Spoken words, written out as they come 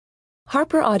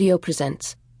Harper Audio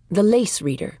presents The Lace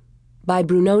Reader by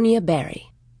Brunonia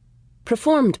Barry.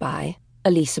 Performed by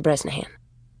Elisa Bresnahan.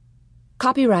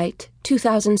 Copyright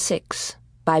 2006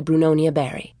 by Brunonia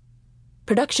Barry.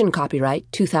 Production copyright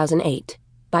 2008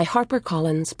 by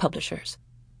HarperCollins Publishers.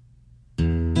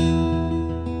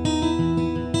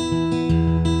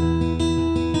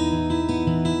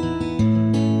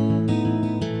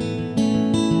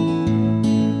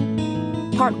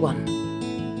 Part 1.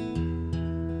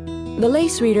 The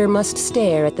lace reader must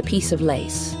stare at the piece of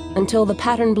lace until the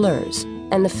pattern blurs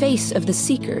and the face of the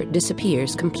seeker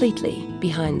disappears completely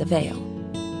behind the veil.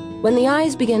 When the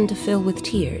eyes begin to fill with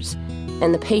tears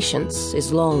and the patience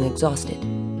is long exhausted,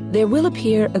 there will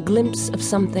appear a glimpse of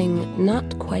something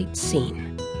not quite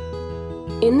seen.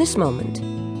 In this moment,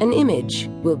 an image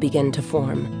will begin to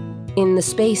form in the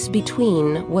space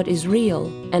between what is real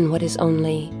and what is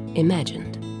only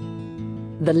imagined.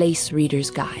 The Lace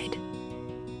Reader's Guide.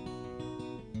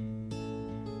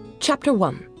 Chapter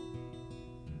 1.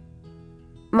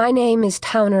 My name is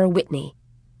Towner Whitney.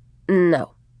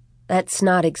 No, that's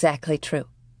not exactly true.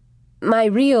 My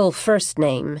real first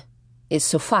name is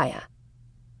Sophia.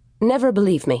 Never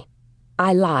believe me.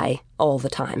 I lie all the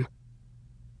time.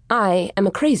 I am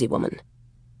a crazy woman.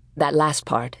 That last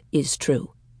part is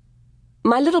true.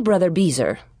 My little brother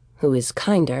Beezer, who is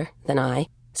kinder than I,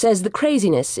 says the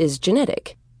craziness is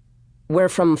genetic. We're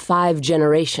from 5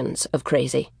 generations of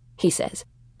crazy, he says,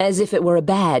 as if it were a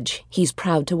badge he's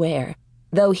proud to wear,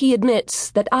 though he admits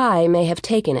that I may have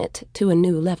taken it to a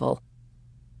new level.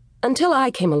 Until I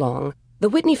came along, the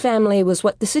Whitney family was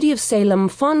what the city of Salem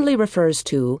fondly refers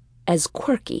to as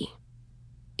quirky.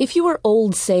 If you were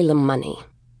old Salem money,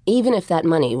 even if that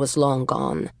money was long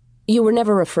gone, you were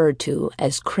never referred to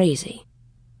as crazy.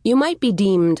 You might be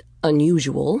deemed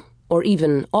unusual or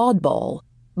even oddball,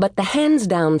 but the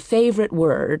hands-down favorite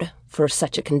word for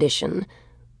such a condition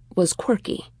was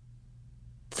quirky.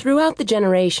 Throughout the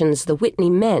generations, the Whitney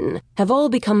men have all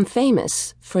become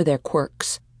famous for their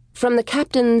quirks, from the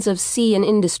captains of sea and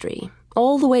industry,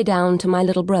 all the way down to my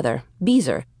little brother,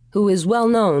 Beezer, who is well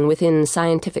known within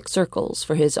scientific circles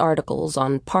for his articles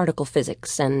on particle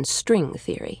physics and string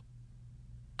theory.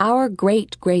 Our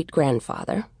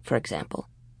great-great-grandfather, for example,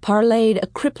 parlayed a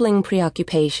crippling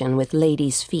preoccupation with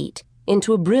ladies' feet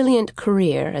into a brilliant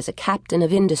career as a captain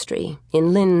of industry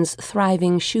in Lynn's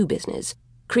thriving shoe business,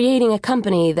 creating a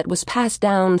company that was passed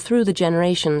down through the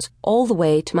generations all the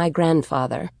way to my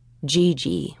grandfather,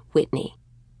 G.G. Whitney.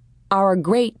 Our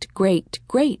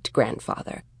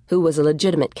great-great-great-grandfather, who was a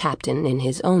legitimate captain in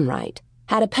his own right,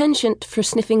 had a penchant for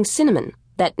sniffing cinnamon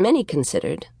that many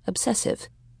considered obsessive.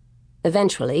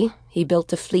 Eventually, he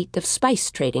built a fleet of spice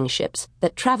trading ships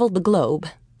that traveled the globe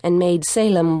and made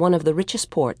Salem one of the richest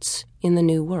ports in the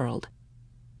New World.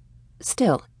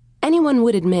 Still, anyone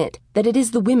would admit that it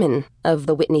is the women of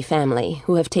the Whitney family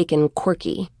who have taken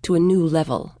quirky to a new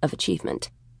level of achievement.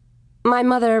 My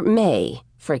mother, May,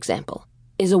 for example,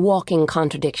 is a walking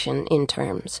contradiction in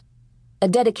terms. A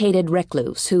dedicated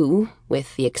recluse who,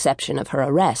 with the exception of her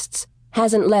arrests,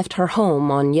 hasn't left her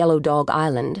home on Yellow Dog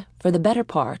Island for the better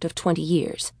part of 20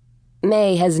 years.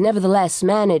 May has nevertheless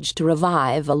managed to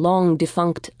revive a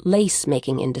long-defunct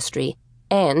lace-making industry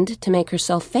and to make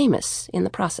herself famous in the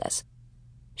process.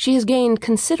 She has gained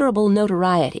considerable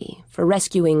notoriety for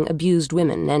rescuing abused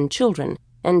women and children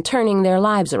and turning their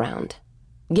lives around,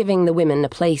 giving the women a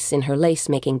place in her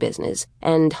lace-making business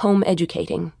and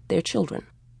home-educating their children.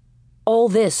 All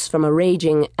this from a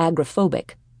raging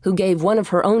agoraphobic who gave one of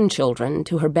her own children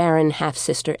to her barren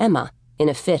half-sister Emma in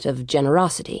a fit of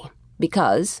generosity,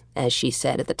 because, as she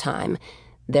said at the time,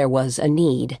 there was a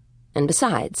need, and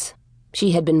besides,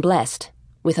 she had been blessed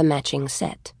with a matching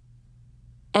set.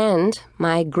 And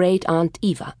my great-aunt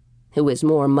Eva, who is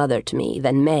more mother to me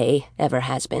than May ever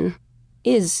has been,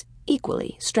 is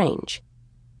equally strange.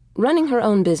 Running her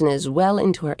own business well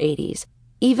into her 80s,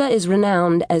 Eva is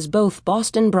renowned as both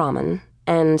Boston Brahmin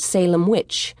and Salem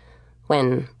witch,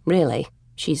 when, really,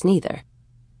 she's neither.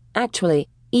 Actually,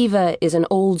 Eva is an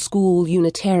old-school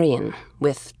Unitarian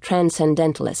with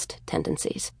transcendentalist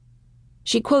tendencies.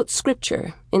 She quotes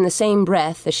scripture in the same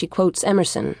breath as she quotes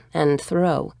Emerson and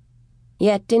Thoreau.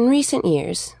 Yet in recent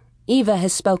years, Eva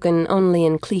has spoken only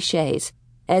in clichés,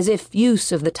 as if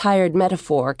use of the tired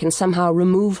metaphor can somehow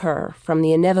remove her from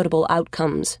the inevitable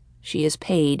outcomes she is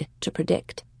paid to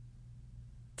predict.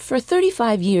 For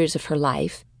 35 years of her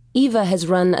life, Eva has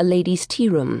run a ladies' tea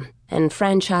room and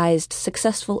franchised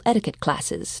successful etiquette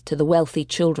classes to the wealthy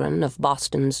children of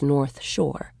Boston's North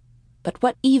Shore. But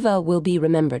what Eva will be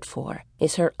remembered for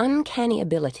is her uncanny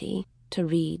ability to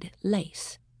read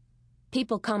lace.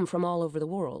 People come from all over the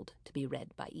world to be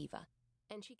read by Eva.